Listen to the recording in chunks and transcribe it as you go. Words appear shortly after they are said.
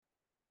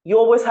you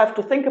always have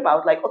to think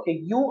about like, okay,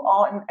 you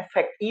are in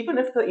effect, even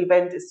if the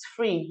event is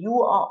free,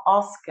 you are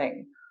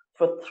asking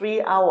for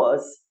 3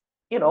 hours,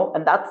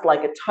 and that's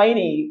like a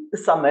tiny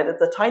summit,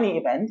 it's a tiny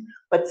event,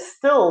 but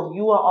still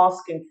you are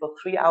asking for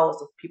 3 hours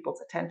of people's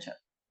attention.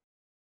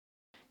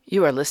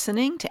 You are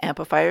listening to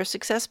Amplify Your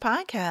Success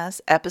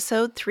Podcast,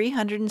 episode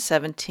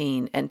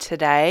 317. And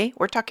today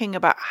we're talking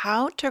about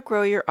how to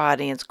grow your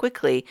audience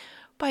quickly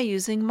by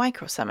using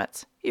micro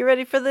summits. You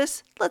ready for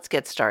this? Let's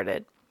get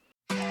started.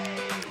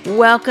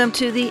 Welcome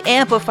to the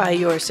Amplify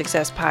Your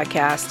Success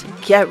Podcast.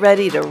 Get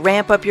ready to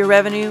ramp up your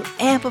revenue,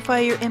 amplify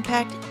your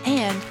impact,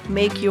 and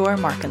make your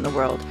mark in the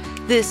world.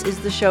 This is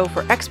the show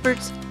for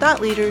experts,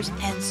 thought leaders,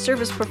 and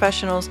service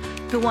professionals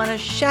who want to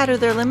shatter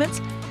their limits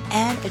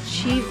and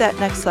achieve that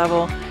next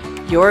level.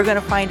 You're going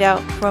to find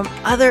out from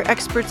other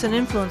experts and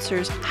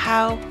influencers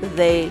how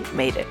they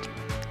made it.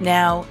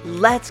 Now,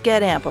 let's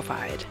get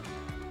amplified.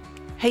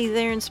 Hey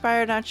there,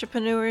 inspired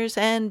entrepreneurs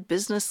and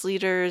business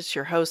leaders.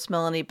 Your host,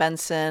 Melanie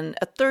Benson,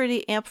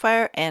 Authority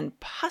Amplifier and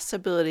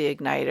Possibility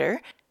Igniter.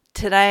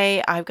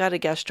 Today, I've got a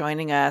guest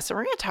joining us, and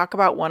we're going to talk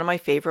about one of my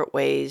favorite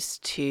ways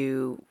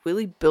to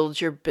really build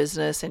your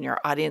business and your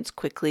audience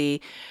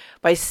quickly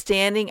by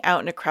standing out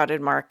in a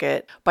crowded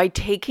market, by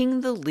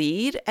taking the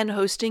lead and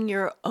hosting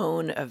your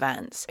own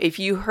events. If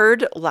you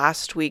heard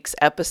last week's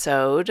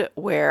episode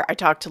where I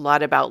talked a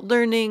lot about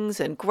learnings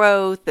and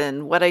growth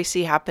and what I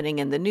see happening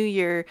in the new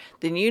year,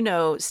 then you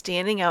know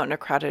standing out in a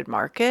crowded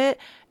market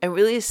and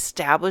really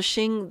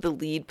establishing the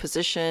lead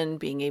position,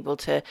 being able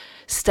to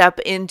step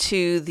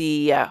into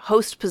the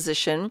host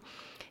position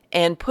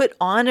and put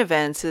on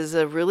events is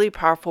a really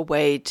powerful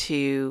way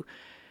to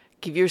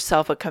give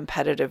yourself a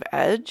competitive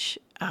edge.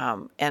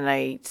 And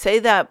I say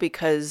that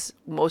because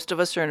most of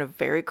us are in a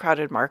very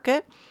crowded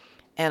market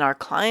and our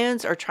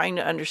clients are trying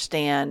to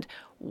understand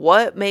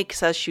what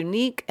makes us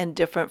unique and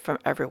different from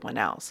everyone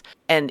else.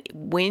 And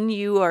when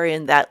you are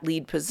in that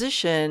lead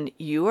position,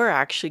 you are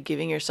actually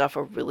giving yourself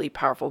a really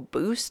powerful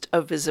boost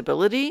of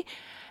visibility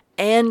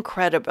and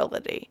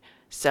credibility.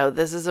 So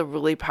this is a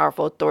really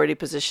powerful authority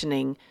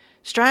positioning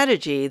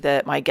strategy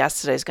that my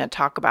guest today is going to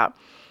talk about.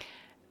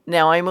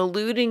 Now, I'm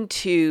alluding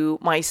to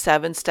my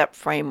 7-step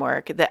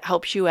framework that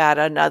helps you add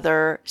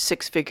another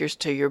 6 figures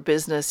to your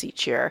business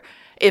each year,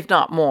 if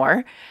not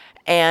more.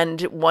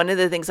 And one of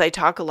the things I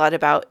talk a lot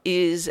about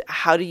is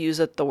how to use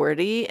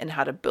authority and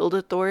how to build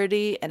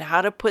authority and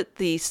how to put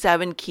the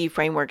 7 key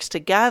frameworks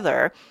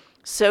together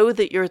so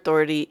that your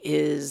authority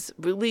is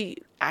really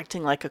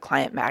acting like a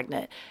client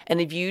magnet. And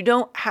if you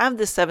don't have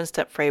the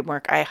 7-step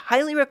framework, I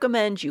highly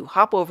recommend you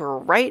hop over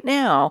right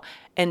now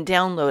and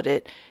download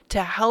it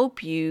to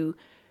help you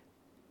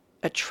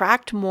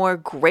attract more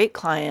great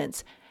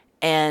clients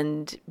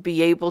and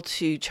be able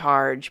to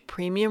charge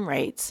premium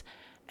rates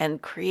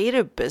and create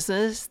a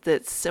business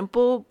that's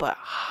simple but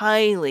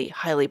highly,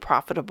 highly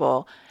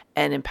profitable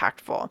and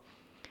impactful.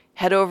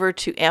 Head over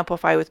to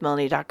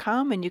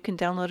amplifywithmelanie.com and you can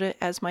download it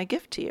as my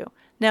gift to you.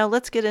 Now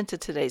let's get into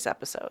today's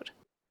episode.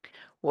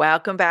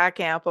 Welcome back,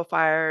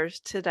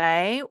 Amplifiers.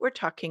 Today we're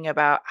talking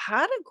about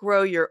how to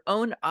grow your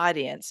own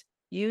audience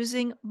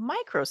using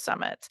micro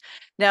summits.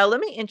 Now, let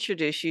me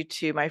introduce you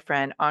to my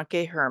friend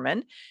Anke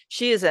Herman.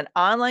 She is an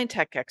online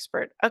tech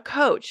expert, a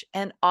coach,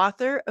 and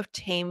author of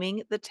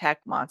Taming the Tech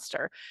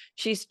Monster.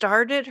 She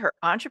started her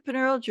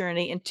entrepreneurial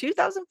journey in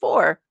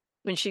 2004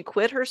 when she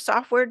quit her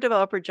software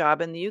developer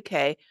job in the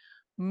UK,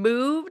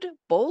 moved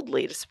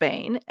boldly to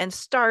Spain, and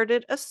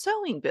started a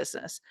sewing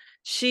business.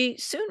 She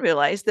soon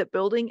realized that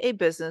building a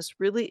business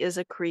really is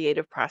a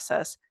creative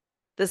process,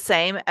 the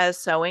same as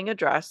sewing a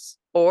dress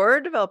or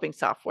developing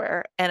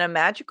software, and a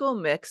magical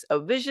mix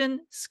of vision,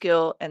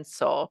 skill, and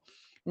soul.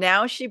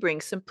 Now she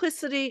brings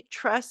simplicity,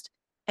 trust,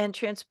 and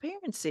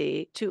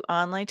transparency to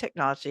online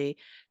technology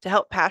to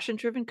help passion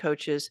driven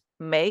coaches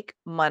make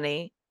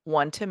money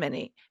one to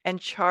many and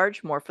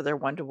charge more for their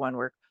one to one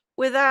work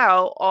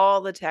without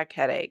all the tech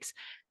headaches.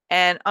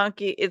 And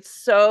Anki,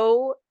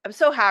 I'm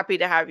so happy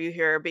to have you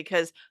here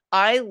because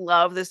I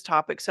love this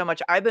topic so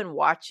much. I've been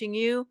watching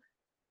you.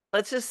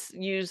 Let's just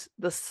use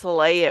the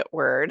slay it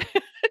word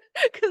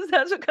because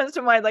that's what comes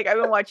to mind. Like I've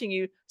been watching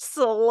you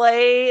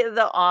slay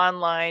the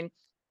online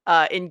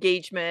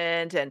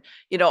engagement and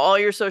all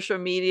your social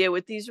media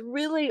with these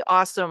really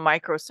awesome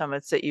micro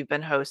summits that you've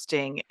been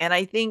hosting. And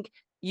I think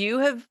you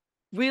have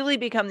really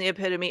become the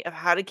epitome of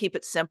how to keep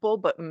it simple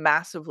but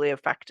massively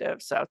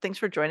effective. So thanks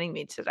for joining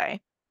me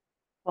today.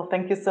 Well,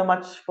 thank you so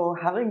much for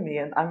having me,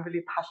 and I'm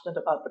really passionate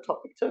about the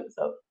topic too.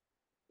 So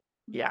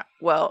Yeah.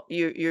 Well,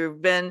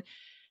 you've been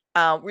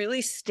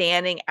really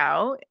standing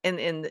out in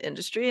the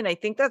industry. And I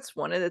think that's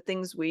one of the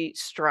things we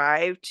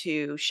strive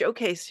to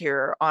showcase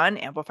here on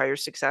Amplify Your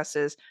Success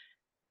is,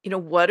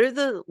 what are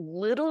the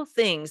little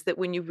things that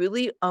when you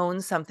really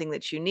own something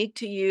that's unique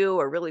to you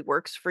or really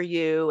works for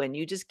you and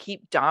you just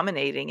keep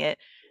dominating it,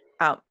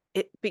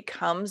 it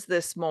becomes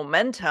this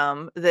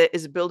momentum that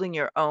is building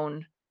your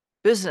own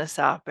business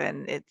up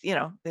and it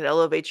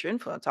elevates your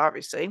influence,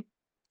 obviously.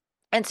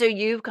 And so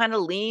you've kind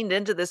of leaned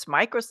into this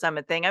micro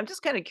summit thing. I'm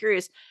just kind of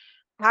curious,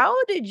 How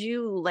did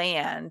you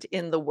land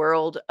in the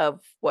world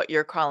of what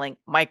you're calling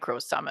micro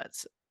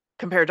summits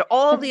compared to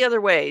all the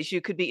other ways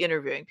you could be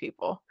interviewing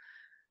people?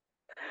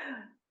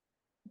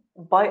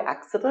 By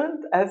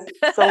accident, as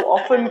so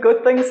often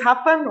good things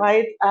happen,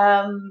 right?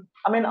 I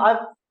mean,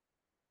 I've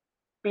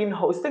been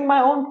hosting my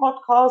own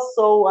podcast,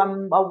 so I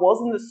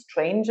wasn't a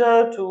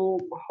stranger to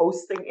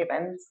hosting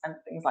events and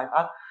things like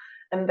that.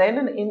 And then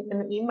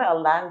an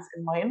email lands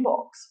in my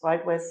inbox,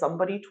 right, where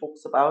somebody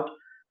talks about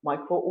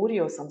micro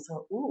audio. So I'm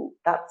saying, ooh,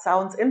 that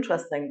sounds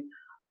interesting.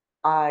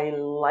 I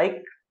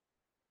like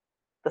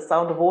the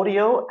sound of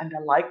audio and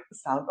I like the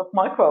sound of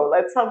micro.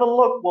 Let's have a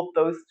look what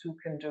those two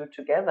can do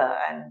together.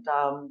 And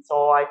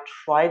so I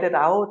tried it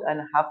out and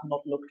have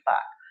not looked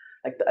back.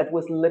 Like it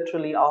was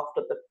literally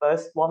after the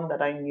first one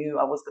that I knew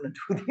I was going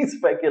to do these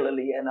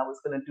regularly and I was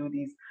going to do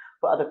these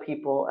for other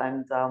people.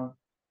 And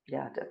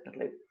yeah,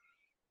 definitely.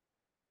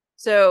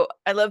 So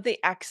I love the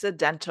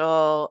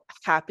accidental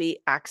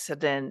happy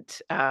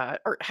accident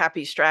or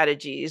happy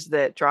strategies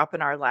that drop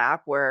in our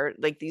lap where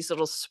like these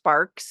little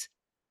sparks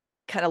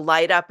kind of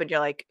light up and you're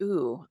like,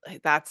 ooh,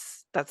 like,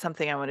 that's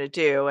something I want to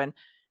do. And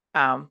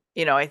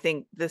I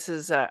think this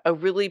is a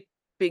really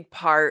big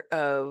part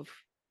of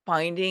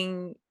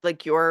finding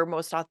like your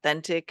most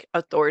authentic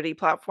authority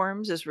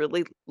platforms is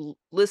really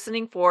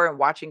listening for and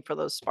watching for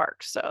those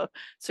sparks. So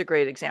it's a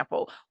great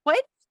example. Why do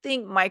you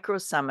think micro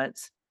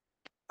summits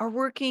are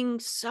working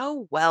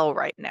so well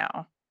right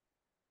now?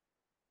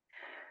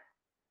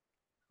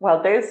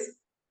 Well, there's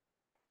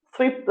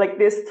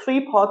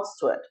three parts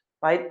to it,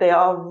 right? They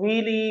are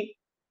really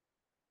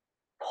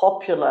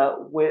popular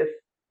with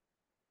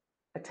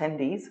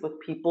attendees, with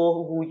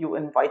people who you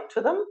invite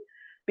to them,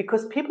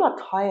 because people are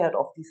tired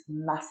of these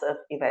massive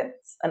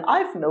events. And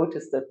I've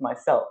noticed it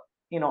myself.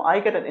 I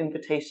get an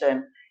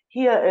invitation.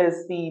 Here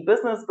is the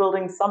Business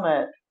Building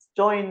Summit.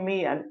 Join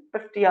me and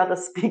 50 other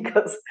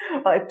speakers.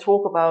 I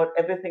talk about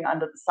everything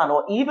under the sun,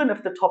 or even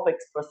if the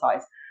topic's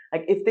precise.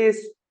 Like if there's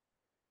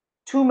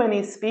too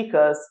many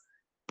speakers,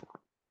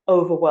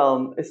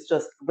 overwhelm is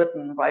just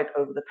written right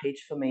over the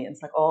page for me.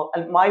 It's like, oh,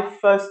 and my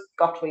first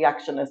gut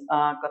reaction is,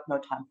 I've got no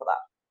time for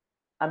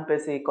that. I'm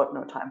busy, got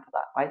no time for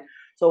that, right?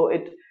 So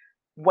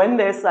when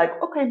there's like,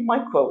 okay,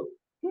 micro,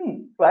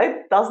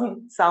 right,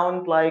 doesn't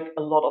sound like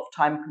a lot of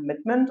time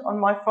commitment on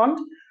my front.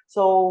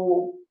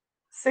 So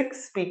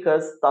 6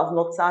 speakers does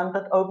not sound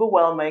that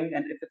overwhelming.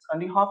 And if it's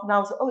only half an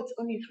hour, so, oh, it's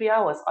only 3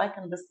 hours. I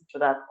can listen to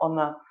that on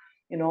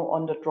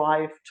the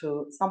drive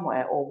to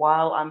somewhere or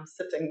while I'm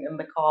sitting in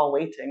the car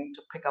waiting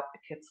to pick up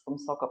the kids from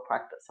soccer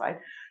practice, right?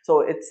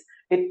 So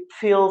it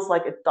feels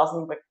like it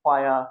doesn't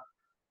require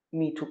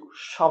me to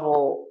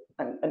shovel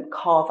and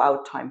carve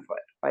out time for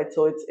it, right?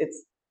 So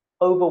it's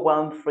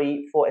overwhelm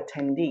free for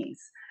attendees.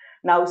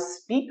 Now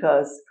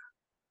speakers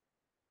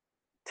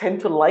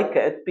tend to like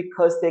it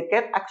because they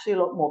get actually a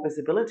lot more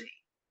visibility,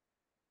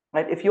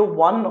 right? If you're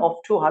one of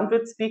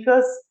 200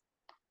 speakers,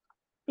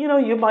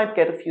 you might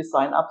get a few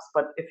signups,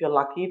 but if you're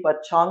lucky,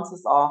 but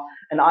chances are,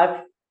 and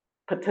I've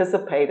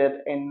participated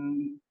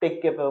in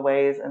big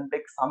giveaways and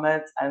big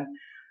summits, and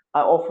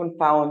I often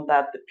found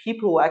that the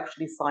people who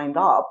actually signed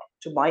up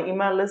to my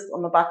email list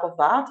on the back of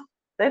that,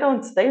 they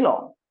don't stay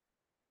long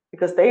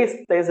because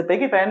there's a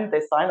big event,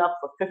 they sign up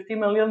for 50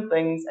 million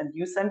things, and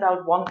you send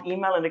out one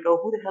email and they go,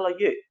 who the hell are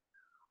you?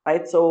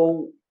 Right?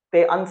 So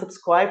they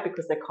unsubscribe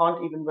because they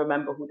can't even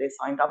remember who they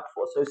signed up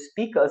for. So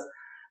speakers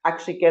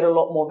actually get a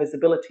lot more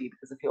visibility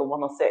because if you're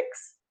one or six,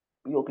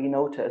 you'll be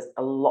noticed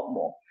a lot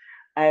more.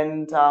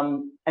 And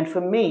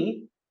for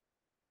me,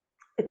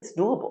 it's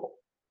doable.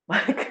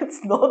 Like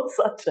it's not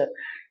such a,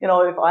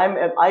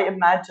 if I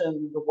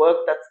imagine the work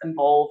that's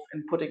involved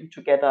in putting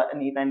together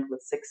an event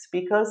with 6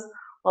 speakers,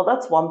 well,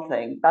 that's one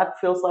thing. That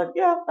feels like,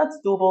 yeah, that's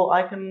doable.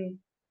 I can,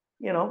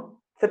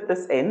 fit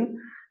this in.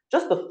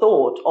 Just the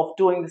thought of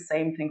doing the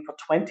same thing for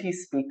 20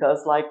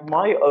 speakers, like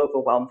my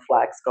overwhelm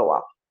flags go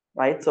up,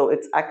 right? So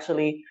it's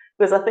actually,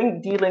 because I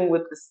think dealing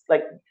with this,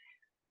 like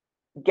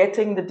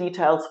getting the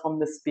details from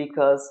the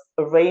speakers,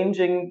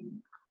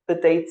 arranging the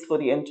dates for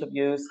the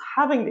interviews,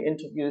 having the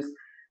interviews,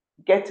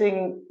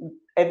 getting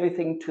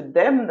everything to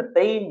them that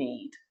they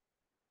need,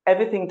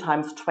 everything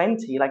times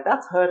 20, like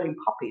that's herding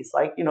puppies.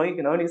 Like, you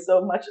can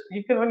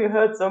only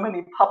herd so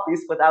many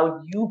puppies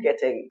without you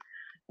getting,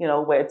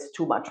 where it's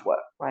too much work,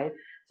 right?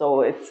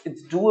 So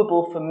it's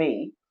doable for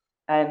me.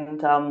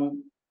 And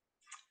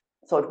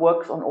so it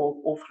works on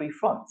all three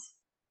fronts.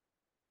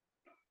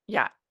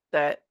 Yeah,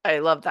 that I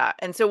love that.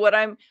 And so what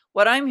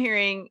I'm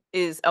hearing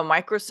is a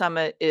micro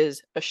summit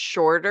is a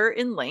shorter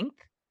in length.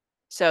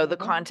 So the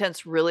Mhm.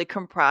 content's really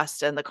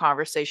compressed and the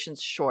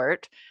conversation's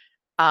short.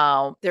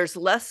 There's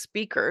less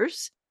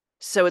speakers,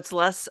 so it's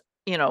less,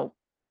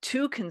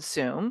 to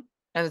consume,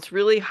 and it's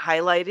really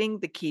highlighting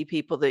the key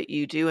people that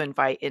you do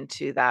invite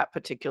into that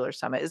particular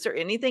summit. Is there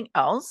anything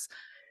else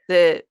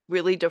that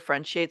really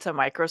differentiates a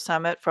micro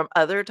summit from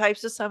other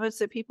types of summits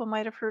that people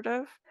might have heard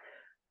of?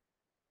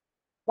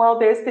 Well,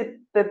 there's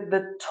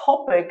the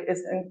topic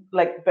is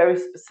like very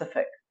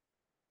specific,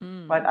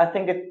 right? Mm. I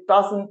think it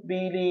doesn't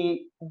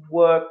really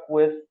work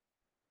with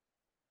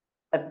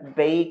a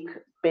vague,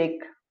 big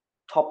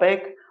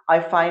topic, I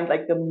find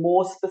like the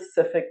more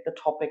specific the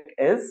topic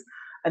is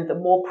and the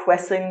more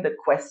pressing the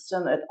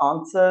question it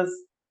answers,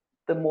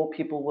 the more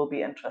people will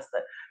be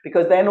interested.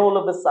 Because then all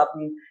of a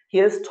sudden,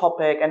 here's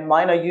topic, and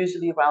mine are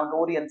usually around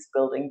audience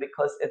building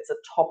because it's a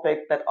topic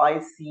that I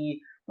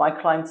see my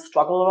clients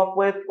struggle a lot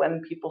with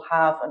when people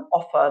have an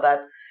offer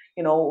that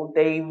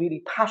they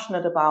really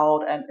passionate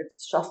about and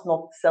it's just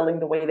not selling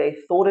the way they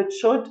thought it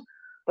should.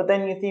 But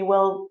then you think,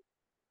 well,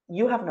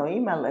 you have no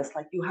email list,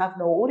 like you have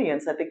no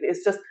audience. I think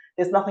it's just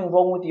there's nothing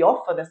wrong with the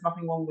offer, there's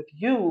nothing wrong with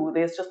you,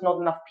 there's just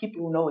not enough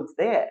people who know it's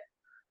there,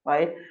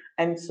 right?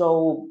 And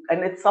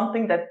it's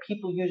something that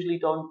people usually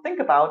don't think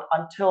about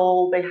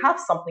until they have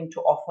something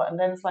to offer, and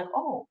then it's like,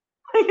 oh,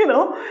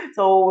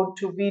 so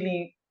to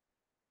really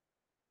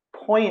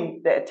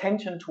point their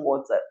attention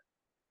towards it.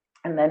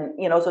 And then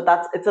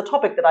so it's a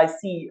topic that I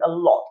see a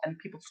lot and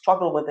people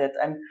struggle with it.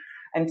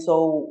 And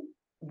so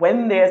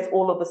when there's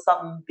all of a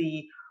sudden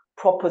the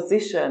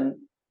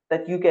proposition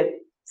that you get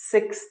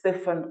 6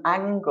 different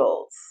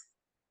angles,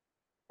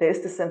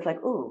 there's this sense like,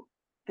 oh,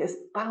 there's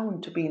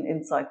bound to be an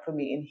insight for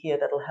me in here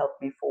that'll help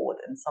me forward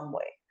in some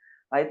way,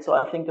 right? So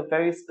I think a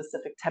very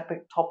specific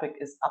topic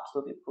is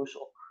absolutely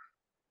crucial.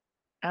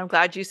 I'm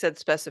glad you said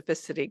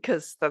specificity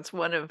because that's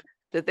one of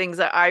the things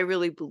that I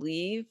really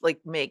believe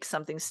like makes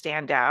something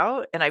stand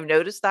out. And I've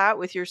noticed that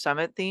with your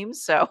summit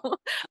themes. So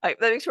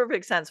that makes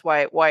perfect sense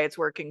why it's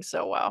working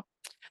so well.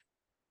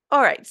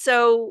 All right.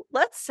 So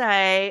let's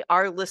say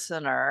our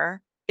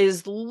listener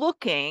is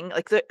looking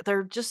like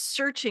they're just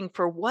searching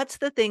for what's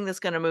the thing that's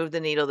going to move the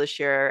needle this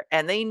year.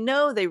 And they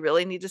know they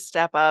really need to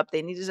step up.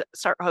 They need to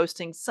start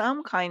hosting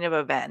some kind of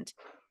event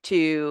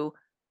to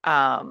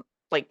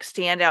like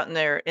stand out in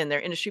their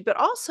industry, but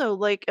also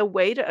like a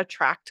way to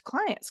attract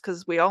clients.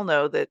 Cause we all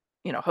know that,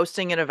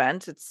 hosting an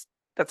event,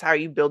 that's how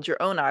you build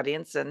your own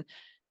audience and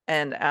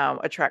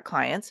attract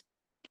clients.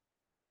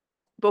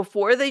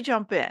 Before they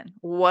jump in,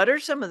 what are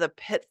some of the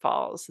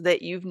pitfalls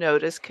that you've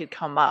noticed could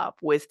come up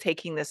with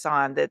taking this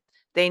on that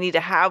they need to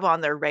have on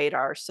their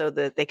radar so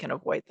that they can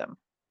avoid them?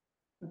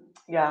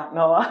 Yeah,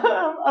 no,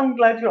 I'm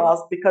glad you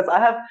asked because I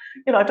have,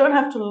 I don't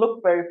have to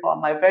look very far.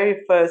 My the very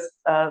first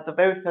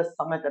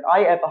summit that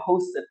I ever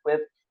hosted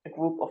with a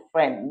group of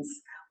friends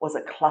was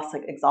a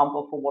classic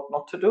example for what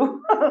not to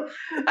do.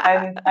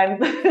 and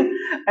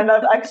and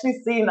I've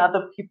actually seen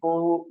other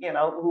people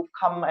who've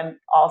come and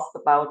asked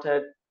about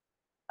it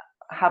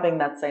having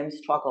that same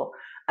struggle.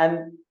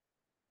 And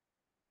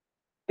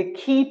the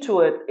key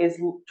to it is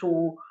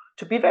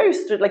to be very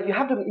like you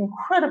have to be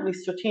incredibly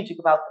strategic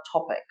about the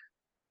topic,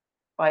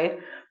 right?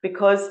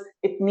 Because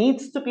it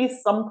needs to be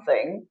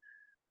something,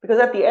 because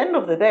at the end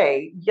of the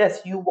day,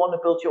 yes, you want to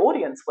build your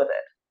audience with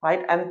it,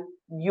 right? And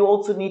you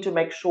also need to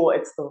make sure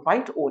it's the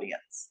right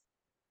audience.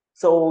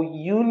 So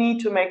you need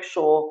to make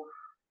sure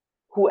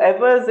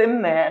whoever's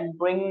in there and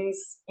brings,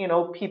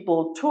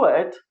 people to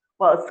it,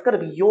 well, it's got to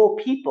be your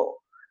people.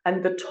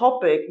 And the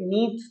topic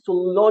needs to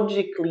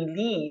logically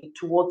lead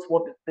towards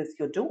what it is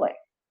you're doing,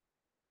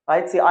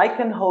 right? See, I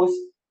can host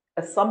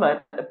a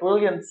summit, a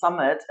brilliant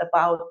summit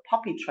about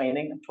puppy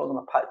training. I'm talking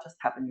about just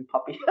have a new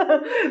puppy.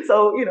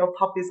 So,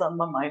 puppies on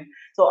my mind.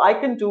 So I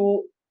can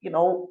do,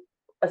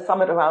 a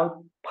summit around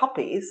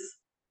puppies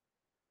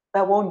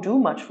that won't do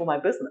much for my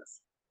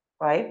business,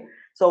 right?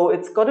 So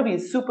it's got to be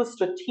super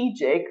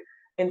strategic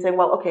in saying,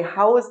 well, okay,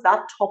 how is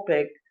that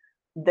topic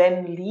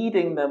then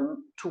leading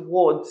them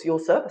towards your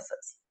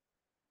services?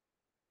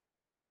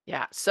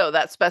 Yeah. So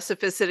that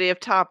specificity of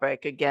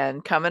topic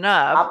again coming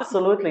up.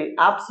 Absolutely,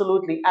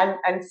 absolutely.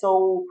 And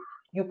so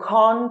you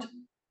can't,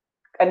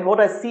 and what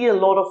I see a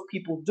lot of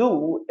people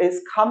do is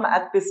come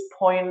at this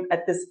point,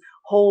 at this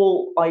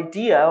whole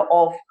idea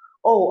of,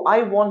 oh,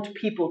 I want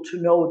people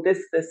to know this,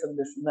 this, and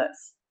this, and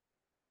this.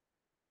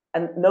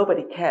 And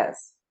nobody cares.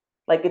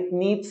 Like it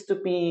needs to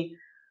be,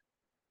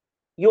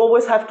 you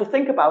always have to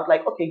think about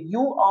like, okay,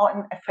 you are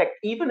in effect,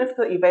 even if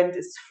the event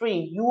is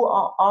free, you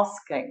are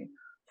asking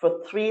for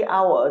 3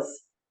 hours,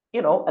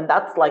 and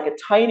that's like a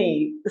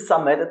tiny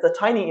summit, it's a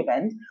tiny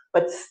event,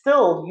 but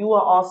still you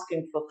are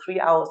asking for 3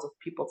 hours of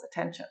people's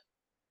attention,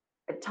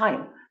 a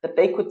time that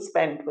they could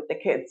spend with their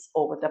kids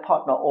or with their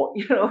partner or,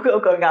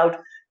 going out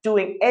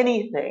doing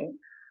anything.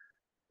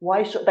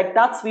 Why should, like,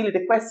 that's really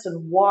the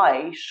question.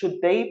 Why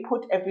should they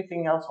put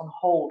everything else on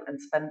hold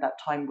and spend that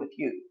time with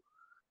you?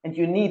 And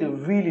you need a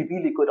really,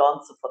 really good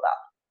answer for that.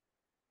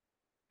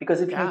 Because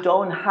if you Yeah.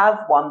 don't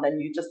have one, then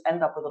you just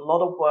end up with a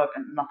lot of work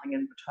and nothing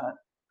in return.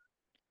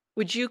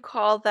 Would you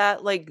call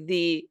that like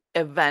the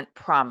event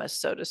promise,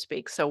 so to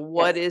speak? So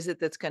what Yes, is it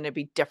that's going to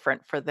be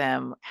different for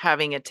them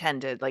having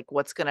attended? Like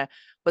what's gonna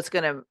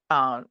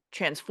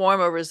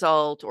transform a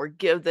result or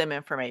give them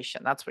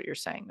information? That's what you're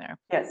saying there.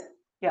 yes,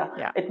 yeah.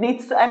 Yeah. It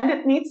needs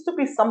to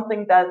be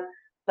something that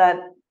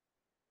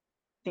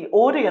the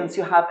audience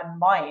you have in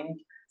mind,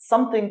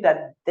 something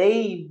that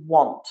they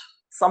want,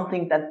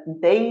 something that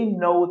they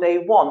know they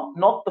want,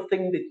 not the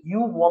thing that you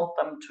want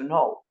them to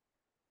know.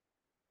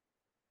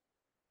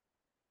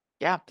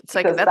 Yeah, it's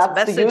like because that's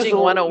that's the messaging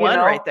usual, 101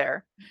 right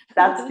there.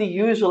 that's the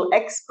usual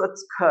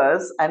expert's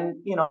curse. And,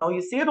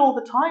 you see it all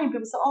the time.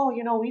 People say,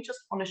 oh, we just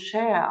want to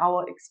share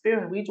our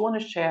experience. We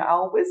want to share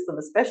our wisdom,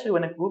 especially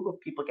when a group of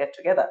people get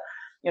together.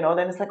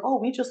 Then it's like, oh,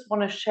 we just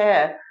want to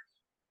share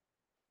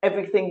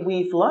everything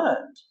we've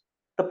learned.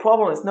 The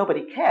problem is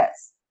nobody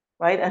cares,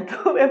 right? And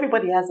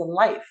everybody has a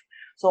life.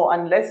 So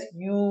unless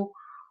you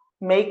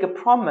make a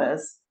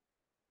promise,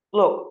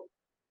 look,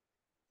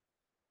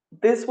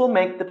 this will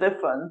make the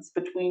difference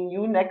between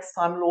you next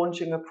time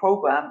launching a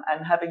program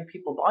and having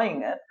people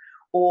buying it,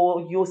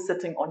 or you're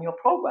sitting on your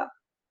program.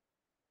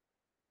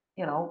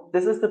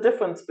 This is the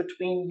difference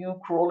between you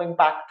crawling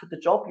back to the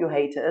job you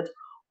hated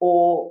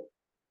or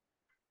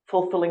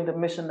fulfilling the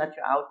mission that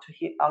you're out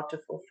to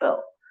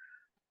fulfill.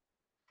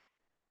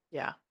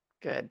 Yeah,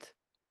 good.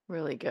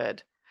 Really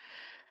good.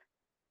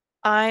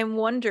 I'm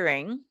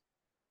wondering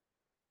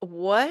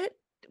what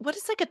what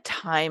is like a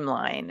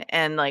timeline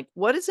and like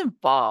what is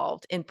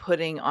involved in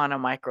putting on a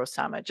micro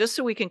summit just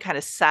so we can kind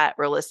of set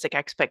realistic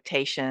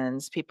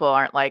expectations. People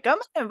aren't like, I'm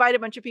going to invite a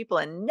bunch of people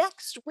and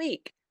next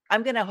week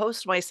I'm going to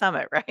host my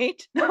summit,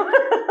 right? No,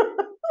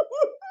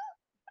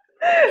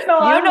 You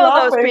I'm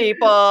know those laughing.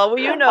 people.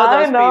 You know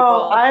I those know,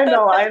 people. I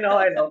know, I know,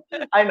 I know,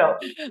 I know.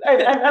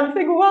 And I'm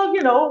thinking,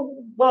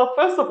 well,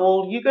 first of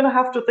all, you're going to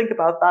have to think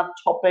about that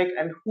topic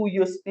and who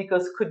your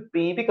speakers could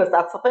be, because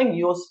that's the thing.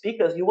 Your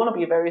speakers, you want to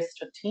be very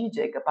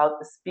strategic about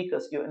the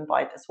speakers you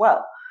invite as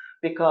well,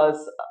 because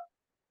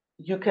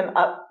you can,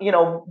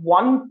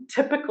 one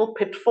typical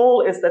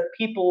pitfall is that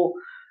people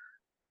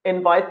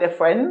invite their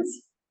friends,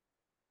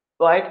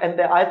 right? And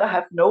they either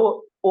have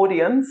no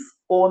audience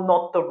or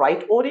not the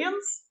right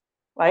audience,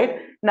 right?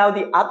 Now,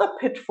 the other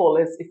pitfall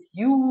is if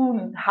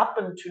you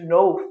happen to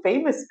know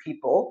famous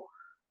people,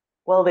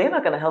 well, they're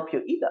not going to help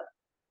you either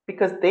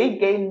because they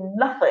gain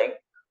nothing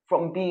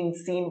from being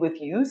seen with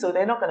you. So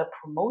they're not going to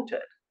promote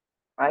it,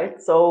 right?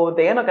 So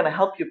they're not going to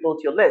help you build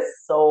your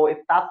list. So if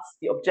that's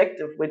the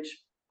objective, which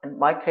in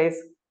my case,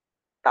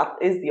 that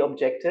is the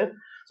objective.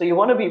 So you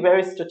want to be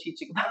very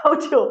strategic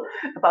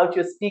about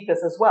your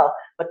speakers as well.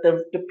 But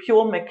the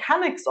pure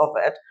mechanics of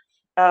it,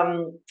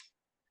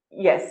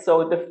 yes.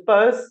 So the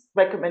first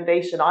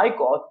recommendation I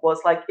got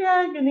was like,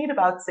 yeah, you need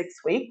about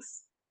 6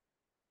 weeks,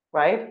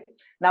 right?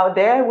 Now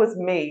there was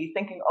me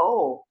thinking,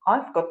 oh,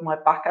 I've got my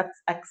back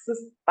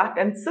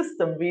end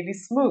system really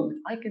smooth.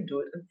 I can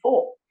do it in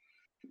 4.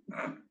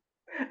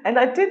 And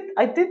I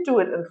did do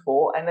it in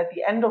 4. And at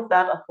the end of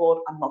that, I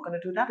thought, I'm not going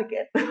to do that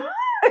again.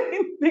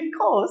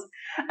 Because,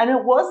 and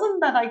it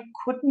wasn't that I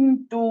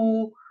couldn't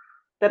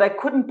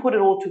put it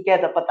all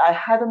together, but I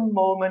had a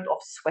moment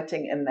of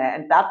sweating in there.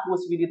 And that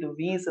was really the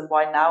reason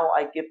why now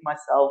I give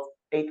myself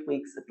 8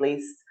 weeks at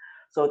least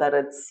so that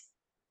it's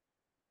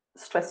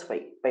stress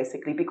free,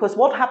 basically. Because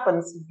what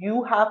happens,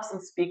 you have some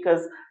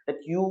speakers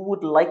that you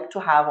would like to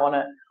have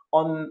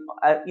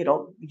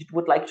you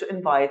would like to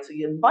invite. So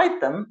you invite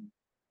them,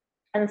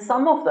 and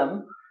some of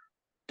them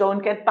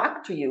don't get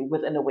back to you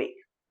within a week.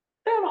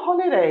 They're on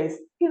holidays,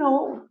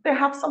 they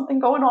have something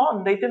going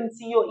on. They didn't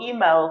see your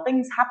email.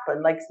 Things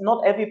happen. Like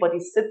not everybody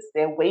sits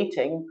there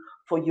waiting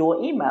for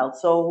your email.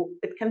 So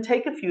it can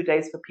take a few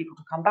days for people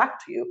to come back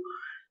to you.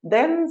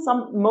 Then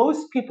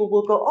most people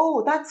will go,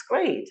 oh, that's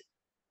great.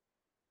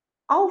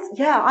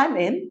 I'm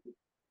in.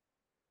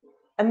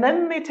 And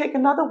then they take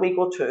another week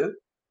or two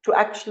to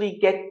actually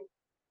get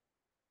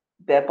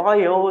their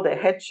bio, their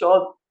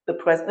headshot,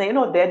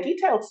 their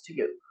details to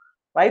you.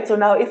 Right. So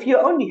now if you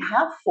only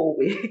have 4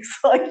 weeks,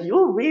 like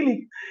you're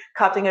really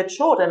cutting it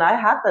short. And I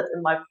had that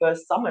in my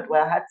first summit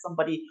where I had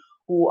somebody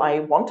who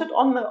I wanted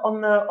on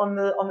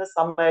the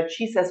summit.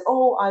 She says,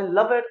 oh, I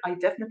love it. I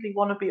definitely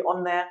want to be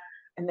on there.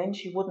 And then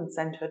she wouldn't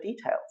send her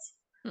details.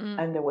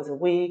 And there was a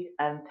week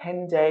and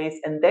 10 days.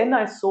 And then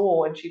I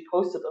saw, and she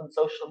posted on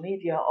social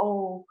media,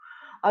 oh,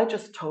 I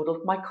just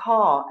totaled my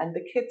car and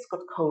the kids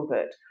got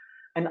COVID.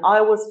 And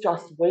I was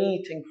just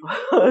waiting for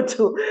her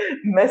to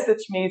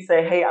message me,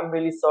 say, hey, I'm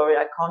really sorry,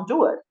 I can't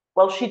do it.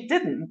 Well, she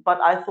didn't, but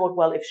I thought,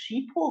 well, if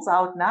she pulls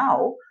out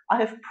now, I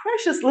have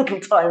precious little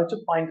time to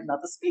find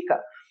another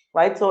speaker,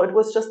 right? So it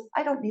was just,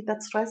 I don't need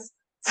that stress.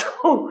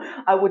 So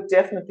I would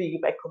definitely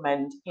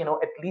recommend,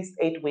 at least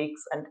 8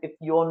 weeks. And if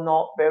you're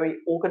not very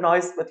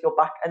organized with your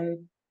back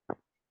end,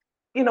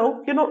 you're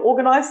not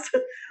organized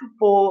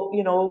for,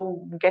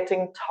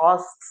 getting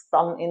tasks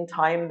done in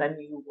time, then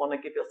you want to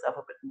give yourself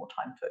a bit more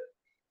time to it.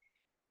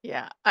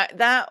 Yeah,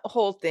 that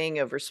whole thing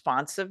of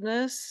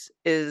responsiveness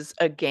is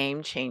a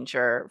game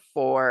changer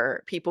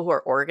for people who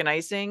are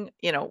organizing.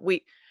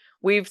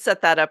 We've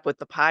set that up with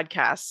the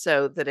podcast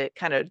so that it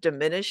kind of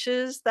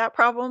diminishes that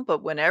problem.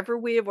 But whenever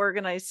we have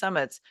organized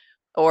summits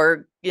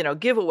or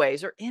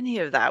giveaways or any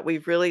of that,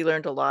 we've really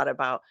learned a lot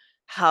about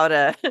how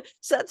to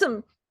set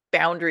some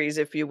boundaries,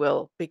 if you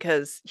will,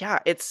 because yeah,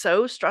 it's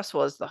so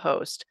stressful as the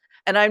host.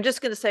 And I'm just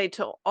going to say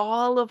to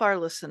all of our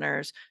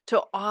listeners,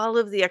 to all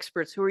of the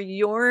experts who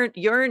are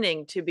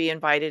yearning to be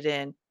invited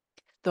in,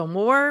 the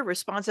more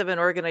responsive and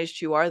organized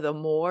you are, the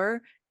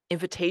more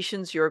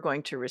invitations you're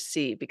going to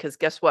receive. Because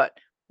guess what?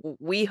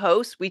 we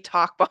host, we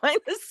talk behind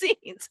the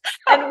scenes,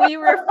 and we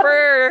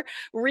refer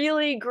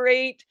really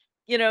great,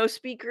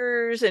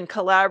 speakers and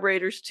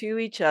collaborators to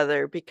each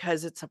other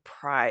because it's a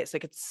prize.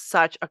 Like, it's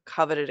such a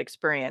coveted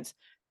experience,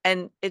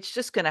 and it's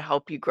just going to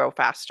help you grow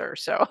faster.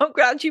 So I'm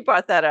glad you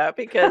brought that up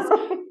because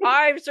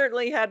I've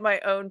certainly had my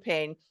own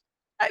pain.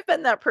 I've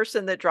been that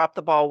person that dropped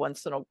the ball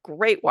once in a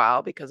great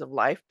while because of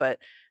life, but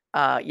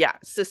yeah,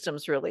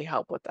 systems really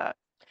help with that.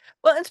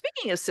 Well, and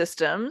speaking of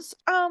systems,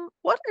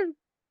 what are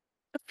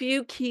a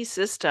few key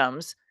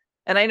systems?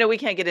 And I know we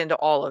can't get into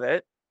all of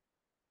it,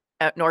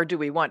 nor do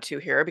we want to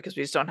here because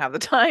we just don't have the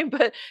time.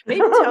 But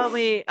maybe tell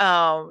me,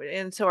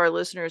 and so our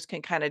listeners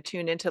can kind of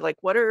tune into like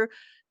what are,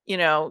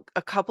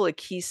 a couple of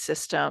key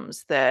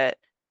systems that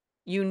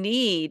you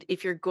need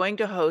if you're going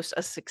to host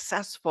a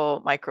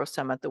successful micro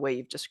summit the way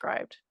you've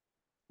described.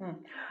 Hmm.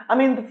 I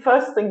mean, the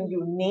first thing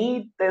you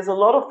need, there's a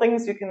lot of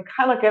things you can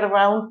kind of get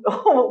around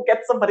or get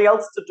somebody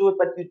else to do it,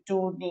 but you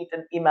do need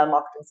an email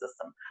marketing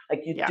system.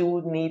 Like you Yeah.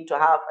 do need to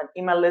have an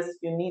email list.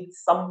 You need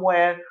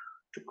somewhere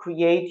to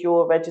create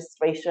your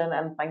registration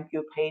and thank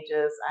you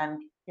pages and,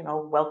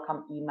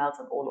 welcome emails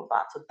and all of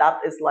that. So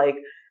that is like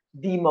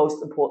the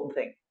most important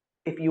thing.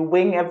 If you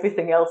wing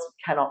everything else, you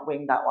cannot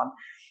wing that one.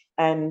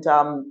 And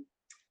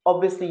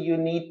obviously, you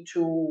need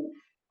to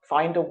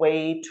find a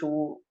way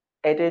to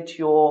edit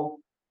your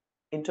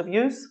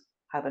interviews,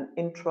 have an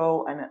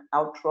intro and an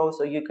outro.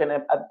 So you can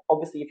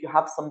obviously, if you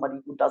have somebody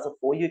who does it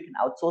for you, you can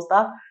outsource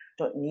that.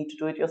 Don't need to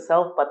do it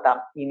yourself, but that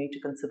you need to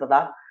consider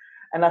that.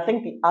 And I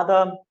think the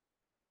other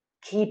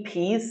key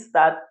piece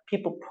that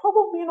people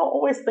probably not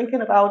always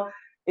thinking about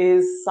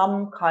is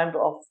some kind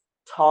of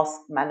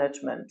task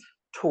management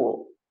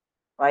tool,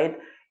 right?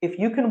 If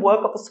you can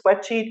work off a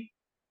spreadsheet,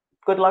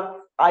 good luck.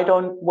 I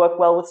don't work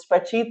well with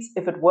spreadsheets.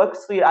 If it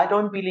works for you, I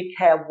don't really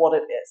care what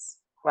it is,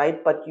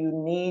 right? But you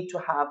need to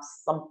have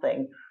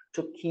something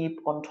to keep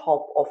on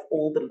top of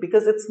all the,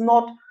 because it's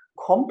not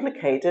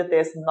complicated.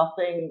 There's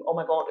nothing, oh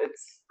my God,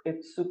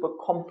 it's super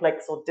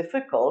complex or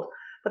difficult,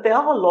 but there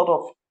are a lot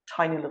of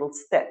tiny little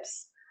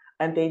steps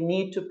and they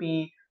need to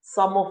be,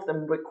 some of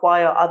them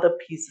require other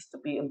pieces to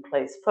be in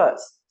place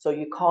first. So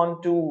you can't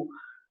do,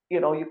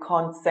 you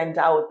can't send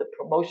out the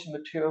promotion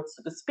materials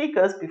to the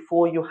speakers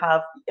before you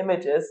have the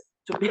images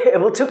to be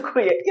able to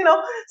create,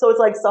 so it's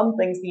like some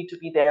things need to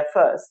be there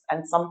first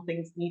and some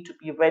things need to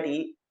be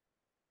ready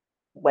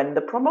when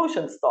the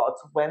promotion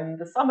starts, when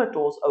the summit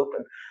doors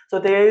open. So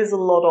there is a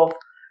lot of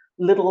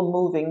little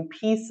moving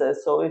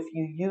pieces. So if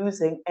you're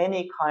using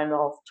any kind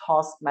of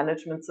task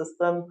management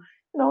system,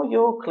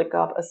 your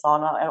ClickUp,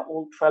 Asana, and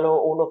all Trello,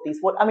 all of these.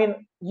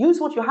 Use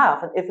what you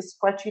have, and if a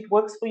spreadsheet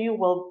works for you,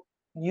 well,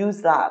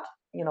 use that.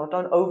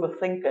 Don't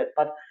overthink it,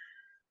 but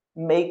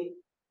make,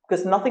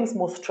 because nothing's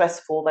more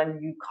stressful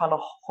than you kind of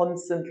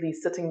constantly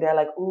sitting there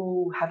like,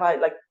 ooh,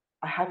 I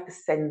have the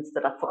sense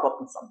that I've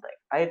forgotten something,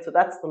 right? So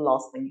that's the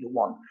last thing you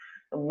want.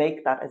 So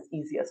make that as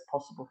easy as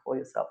possible for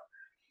yourself.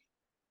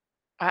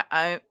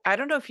 I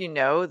don't know if you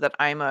know that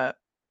I'm a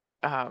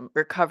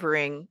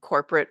recovering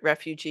corporate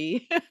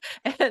refugee.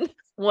 And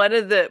one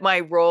of my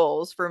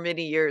roles for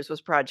many years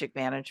was project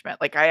management.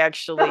 Like I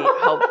actually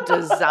helped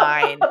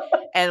design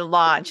and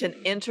launch an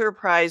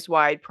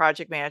enterprise-wide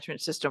project management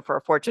system for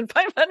a Fortune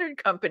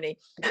 500 company.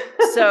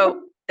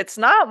 So it's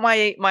not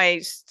my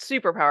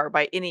superpower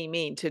by any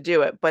mean to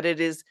do it, but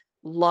it is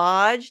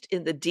lodged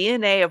in the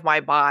DNA of my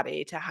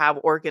body to have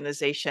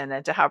organization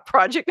and to have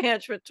project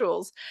management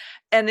tools.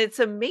 And it's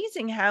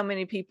amazing how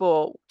many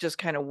people just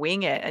kind of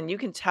wing it. And you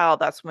can tell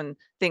that's when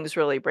things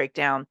really break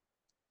down.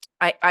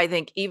 I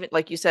think even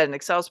like you said, an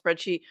Excel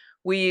spreadsheet,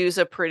 we use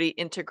a pretty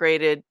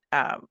integrated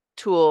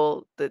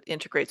tool that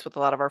integrates with a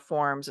lot of our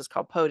forms. It's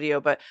called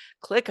Podio, but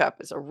ClickUp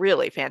is a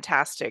really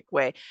fantastic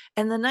way.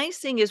 And the nice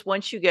thing is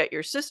once you get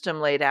your system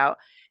laid out,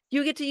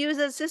 you get to use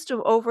that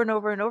system over and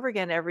over and over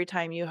again every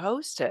time you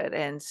host it.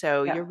 And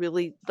so Yeah. you're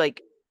really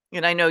like,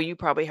 and I know you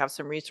probably have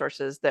some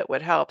resources that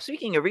would help.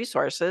 Speaking of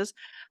resources,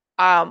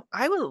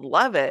 I would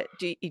love it.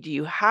 Do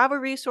you have a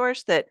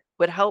resource that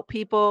would help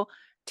people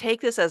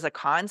take this as a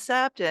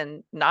concept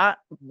and not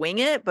wing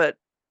it, but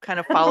kind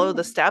of follow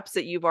the steps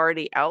that you've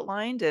already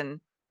outlined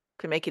and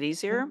can make it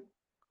easier?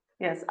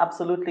 Yes,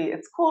 absolutely.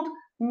 It's called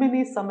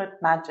Mini Summit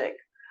Magic.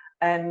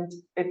 And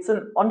it's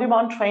an on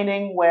demand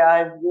training where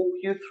I walk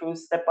you through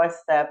step by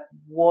step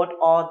what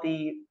are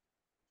the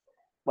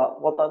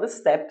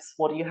steps?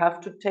 What do you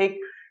have to take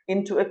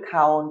into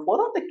account?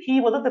 What are the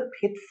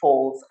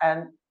pitfalls,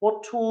 and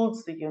what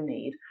tools do you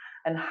need?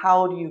 And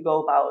how do you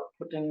go about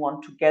putting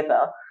one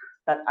together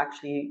that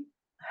actually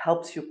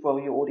helps you grow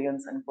your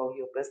audience and grow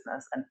your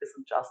business and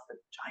isn't just a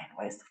giant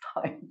waste of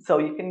time? So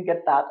you can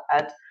get that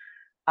at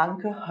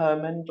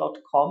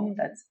ankeherman.com.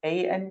 That's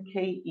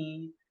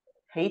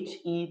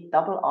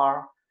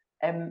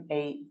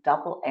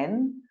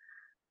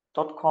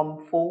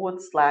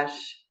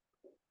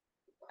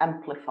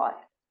ANKEHERMANN.com/amplify.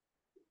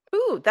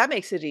 Ooh, that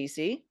makes it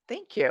easy.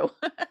 Thank you.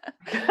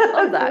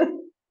 Love that.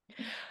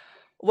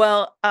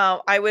 Well,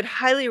 I would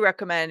highly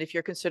recommend if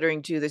you're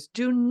considering do this,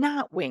 do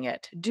not wing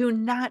it. Do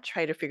not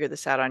try to figure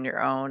this out on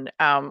your own.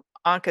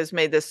 Anka's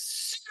made this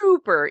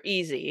super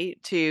easy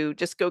to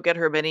just go get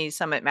her mini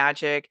Summit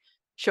Magic.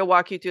 She'll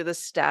walk you through the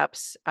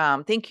steps.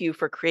 Thank you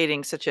for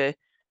creating such an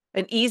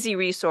easy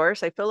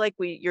resource. I feel like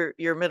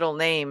your middle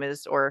name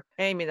is, or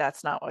maybe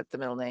that's not what the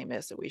middle name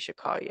is that we should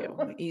call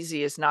you.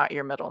 Easy is not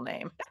your middle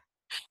name,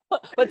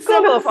 but Call it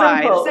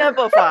simplified, simple.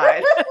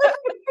 simplified.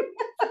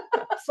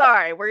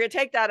 Sorry, we're gonna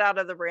take that out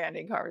of the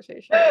branding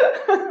conversation.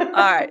 All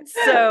right,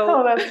 so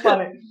Oh, that's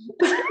funny.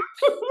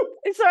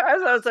 so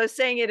as I was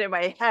saying it in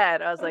my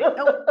head, I was like,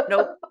 nope,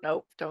 nope,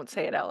 nope, don't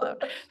say it out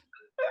loud.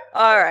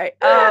 All right,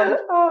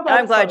 Oh, I'm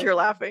that's glad funny. you're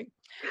laughing.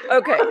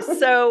 Okay,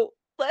 so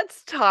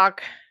let's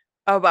talk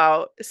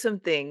about some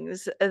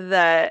things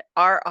that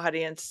our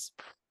audience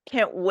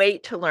can't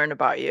wait to learn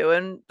about you.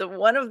 And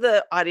one of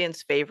the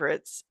audience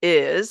favorites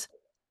is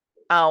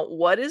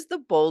what is the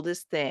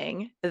boldest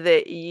thing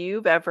that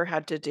you've ever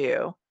had to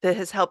do that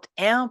has helped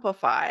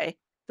amplify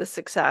the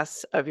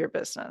success of your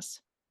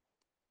business?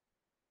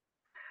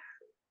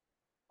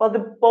 Well,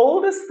 the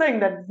boldest thing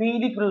that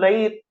really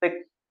laid the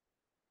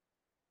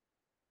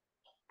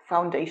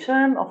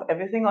foundation of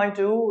everything I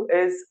do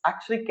is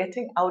actually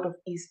getting out of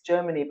East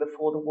Germany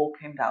before the wall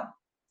came down.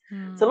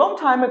 It's a Mm. long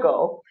time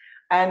ago,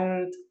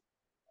 and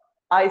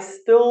I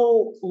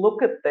still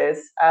look at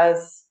this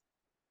as,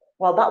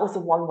 well, that was a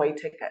one-way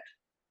ticket,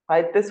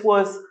 right? This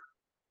was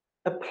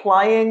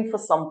applying for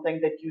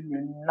something that you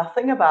knew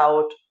nothing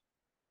about.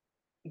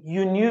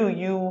 You knew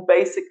you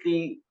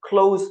basically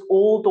closed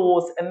all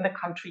doors in the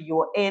country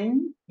you're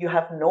in. You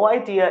have no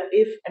idea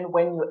if and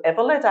when you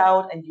ever let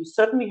out, and you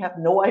certainly have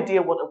no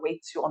idea what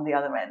awaits you on the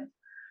other end.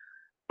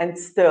 And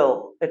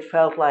still, it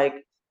felt like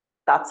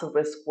that's a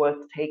risk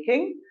worth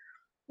taking,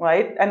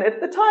 right? And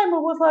at the time, I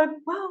was like,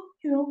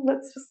 well,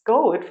 let's just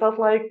go. It felt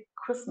like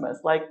Christmas,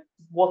 like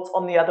what's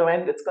on the other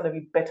end, it's going to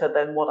be better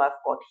than what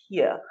I've got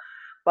here.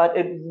 But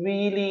it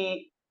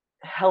really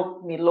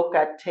helped me look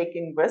at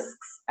taking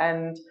risks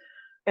and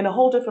in a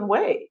whole different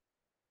way,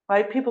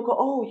 right? People go,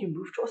 oh, you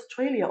moved to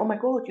Australia. Oh my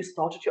God, you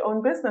started your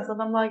own business.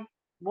 And I'm like,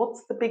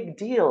 what's the big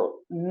deal?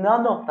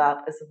 None of that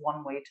is a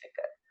one-way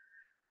ticket,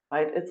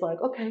 right? It's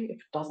like, okay, if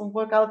it doesn't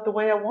work out the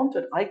way I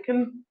wanted, I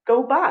can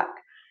go back.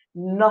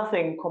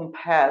 Nothing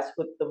compares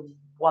with the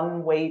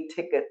one-way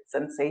ticket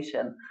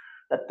sensation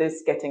that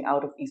this getting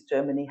out of East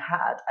Germany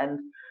had. And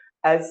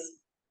as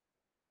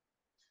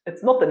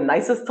it's not the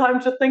nicest time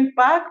to think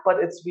back,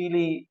 but it's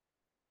really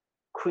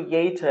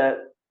created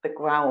the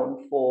ground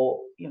for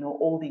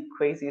all the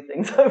crazy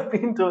things I've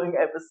been doing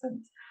ever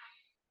since.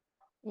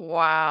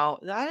 Wow,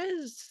 that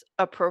is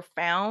a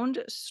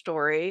profound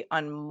story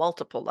on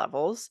multiple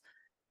levels.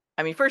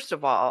 I mean, first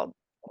of all,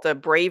 the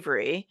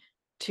bravery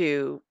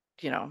to,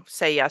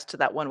 say yes to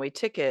that one-way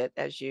ticket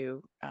as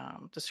you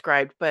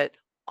described, but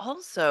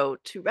also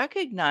to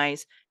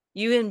recognize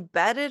you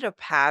embedded a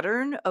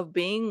pattern of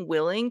being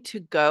willing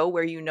to go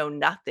where you know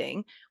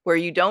nothing, where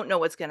you don't know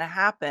what's going to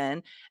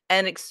happen,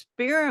 and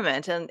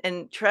experiment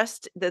and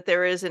trust that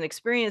there is an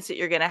experience that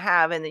you're going to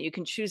have and that you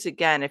can choose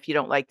again if you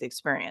don't like the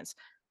experience.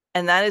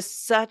 And that is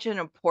such an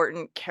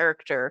important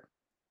character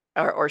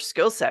or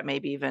skill set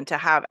maybe even to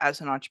have as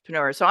an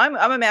entrepreneur. So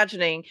I'm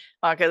imagining,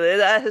 okay,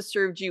 that has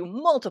served you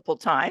multiple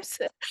times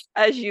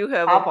as you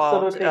have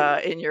evolved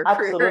Absolutely. in your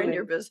career and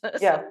your Absolutely.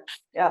 business. Yeah.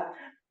 Yeah.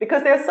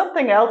 Because there's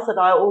something else that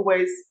I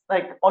always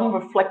like on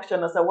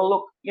reflection. I say, well,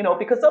 look,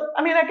 because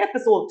I mean, I get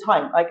this all the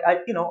time. Like I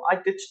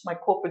ditched my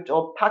corporate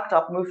job, packed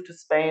up, moved to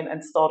Spain,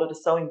 and started a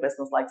sewing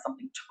business, like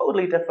something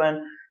totally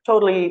different,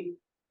 totally,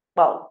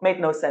 well, made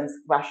no sense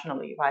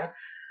rationally, right?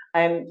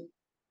 And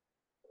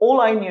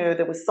all I knew,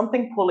 there was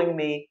something pulling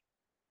me,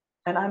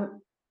 and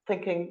I'm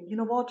thinking, you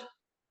know what?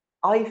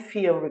 I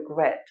fear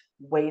regret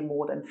way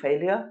more than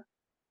failure.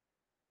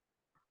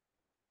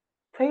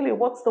 Failure,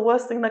 what's the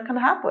worst thing that can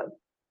happen?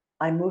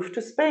 I moved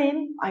to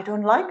Spain. I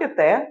don't like it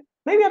there.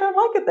 Maybe I don't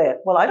like it there.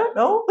 Well, I don't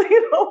know,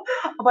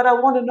 but I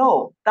want to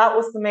know. That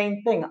was the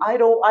main thing. I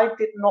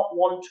did not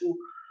want to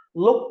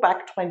look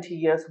back 20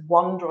 years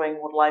wondering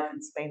what life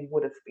in Spain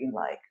would have been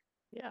like.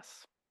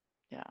 Yes.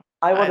 Yeah.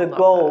 I want I to love that.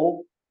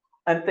 go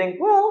and think,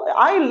 well,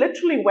 I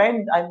literally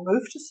I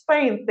moved to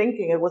Spain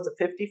thinking it was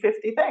a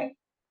 50-50 thing.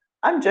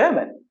 I'm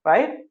German,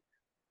 right?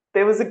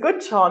 There was a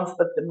good chance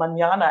that the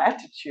manana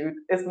attitude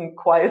isn't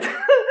quite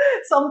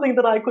something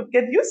that I could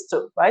get used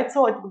to, right?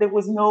 So there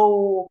was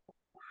no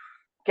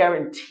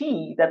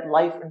guarantee that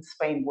life in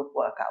Spain would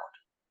work out.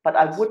 But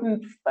I Yes.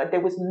 wouldn't,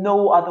 there was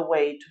no other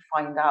way to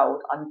find out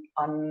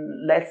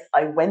unless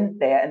I went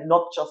there and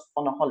not just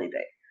on a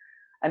holiday.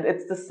 And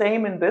it's the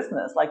same in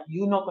business. Like,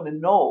 you're not going to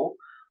know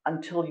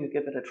until you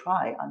give it a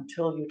try,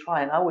 until you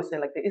try. And I always say,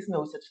 like, there is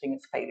no such thing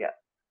as failure.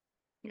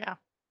 Yeah.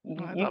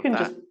 I You love can that.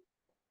 just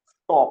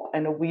stop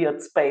in a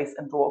weird space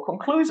and draw a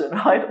conclusion,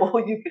 right? Or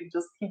you can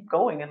just keep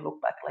going and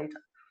look back later.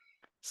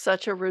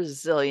 Such a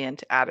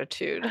resilient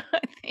attitude.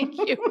 Thank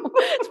you.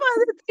 It's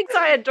one of the things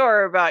I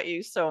adore about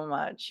you so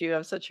much. You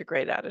have such a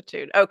great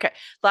attitude. Okay,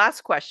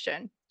 last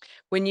question.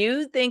 When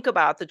you think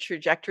about the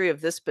trajectory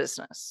of this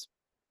business,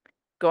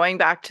 going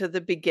back to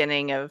the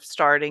beginning of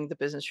starting the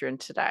business you're in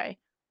today,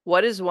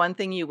 what is one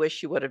thing you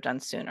wish you would have done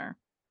sooner?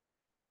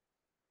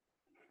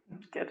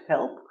 Get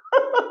help.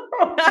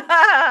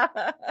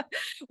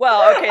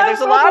 Well, okay, there's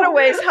a lot of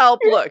ways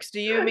help Yeah. looks. Do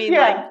you mean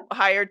like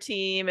hire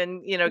team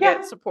and, Yeah.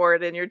 get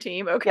support in your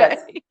team? Yes. Okay.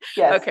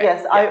 Yes. Okay.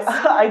 Yes.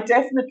 Yes. I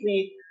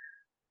definitely.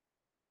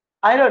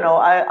 I don't know.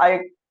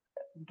 I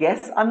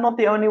guess I'm not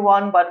the only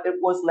one, but it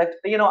was like,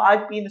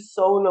 I've been a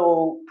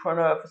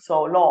solopreneur for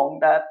so long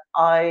that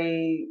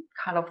I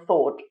kind of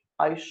thought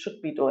I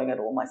should be doing it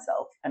all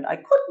myself, and I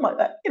could.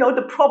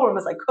 The problem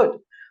is I could.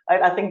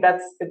 I think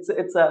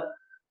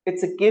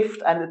it's a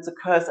gift and it's a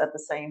curse at the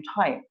same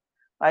time,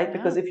 right? Yeah.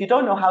 Because if you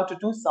don't know how to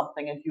do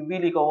something and you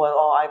really go, well,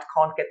 oh, I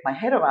can't get my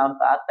head around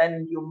that,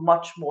 then you're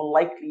much more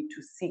likely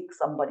to seek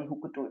somebody who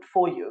could do it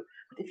for you.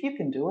 But if you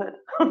can do it,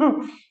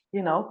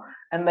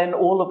 and then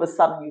all of a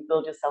sudden you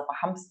build yourself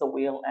a hamster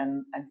wheel,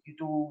 and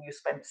you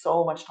spend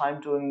so much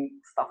time doing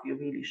stuff you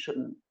really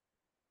shouldn't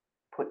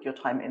put your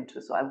time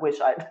into. So I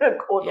wish I'd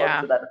caught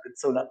on to that a bit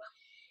sooner.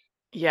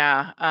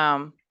 Yeah.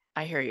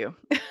 I hear you.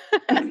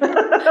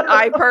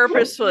 I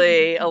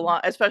purposefully,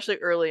 especially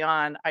early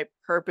on, I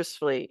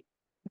purposefully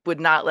would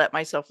not let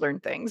myself learn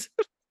things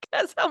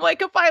because I'm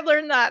like, if I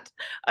learn that,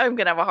 I'm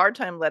going to have a hard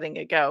time letting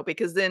it go,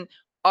 because then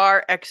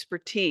our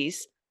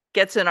expertise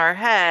gets in our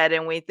head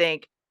and we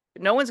think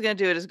no one's going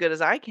to do it as good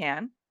as I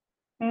can.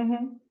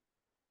 Mm-hmm.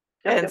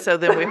 And so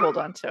then we hold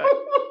on to it.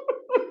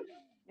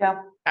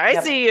 Yeah.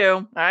 I see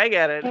you. I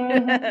get it.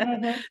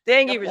 Mm-hmm.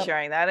 Thank you for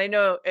sharing that. I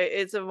know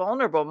it's a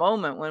vulnerable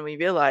moment when we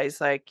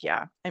realize, like,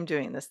 yeah, I'm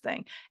doing this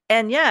thing.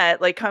 And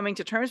yet, like, coming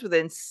to terms with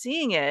it and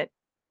seeing it,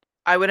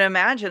 I would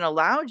imagine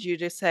allowed you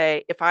to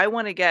say, if I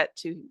want to get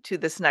to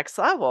this next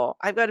level,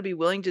 I've got to be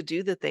willing to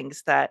do the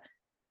things that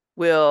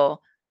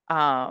will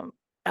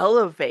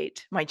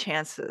elevate my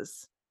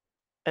chances.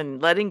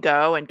 And letting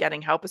go and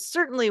getting help is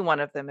certainly one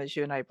of them, as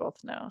you and I both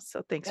know.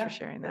 So thanks for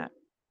sharing that.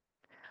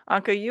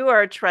 Anka, you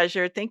are a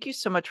treasure. Thank you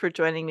so much for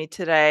joining me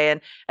today.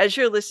 And as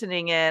you're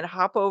listening in,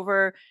 hop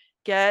over,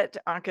 get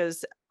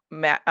Anka's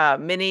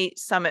mini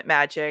Summit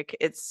Magic.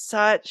 It's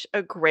such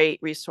a great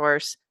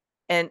resource.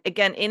 And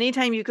again,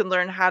 anytime you can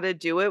learn how to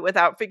do it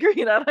without figuring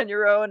it out on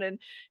your own and,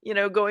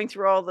 going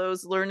through all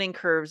those learning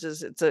curves,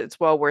 it's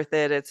well worth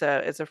it. It's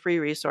a free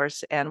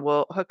resource, and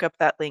we'll hook up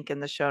that link in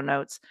the show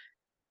notes.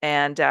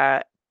 And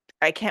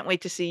I can't wait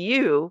to see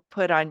you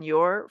put on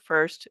your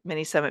first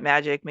mini Summit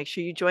Magic. Make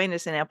sure you join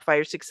us in Amplify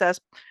Your Success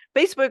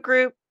Facebook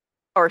group,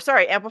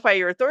 Amplify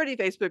Your Authority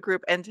Facebook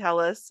group, and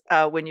tell us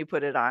when you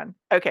put it on.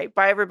 Okay,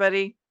 bye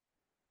everybody.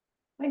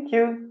 Thank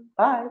you.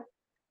 Bye.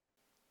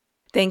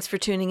 Thanks for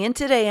tuning in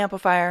today,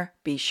 Amplifier.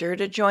 Be sure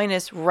to join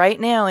us right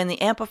now in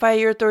the Amplify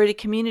Your Authority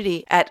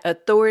community at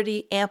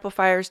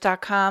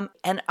authorityamplifiers.com,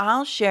 and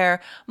I'll share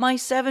my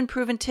 7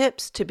 proven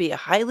tips to be a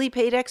highly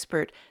paid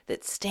expert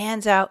that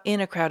stands out in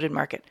a crowded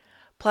market.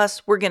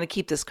 Plus, we're going to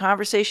keep this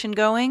conversation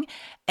going,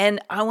 and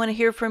I want to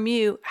hear from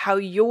you how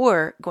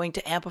you're going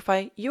to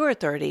amplify your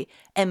authority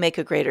and make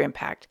a greater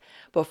impact.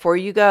 Before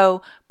you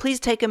go, please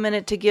take a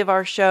minute to give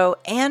our show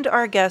and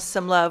our guests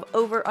some love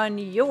over on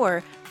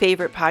your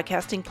favorite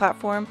podcasting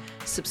platform.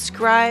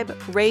 Subscribe,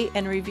 rate,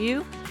 and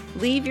review.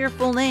 Leave your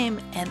full name,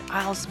 and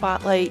I'll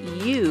spotlight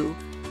you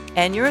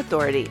and your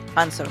authority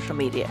on social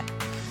media.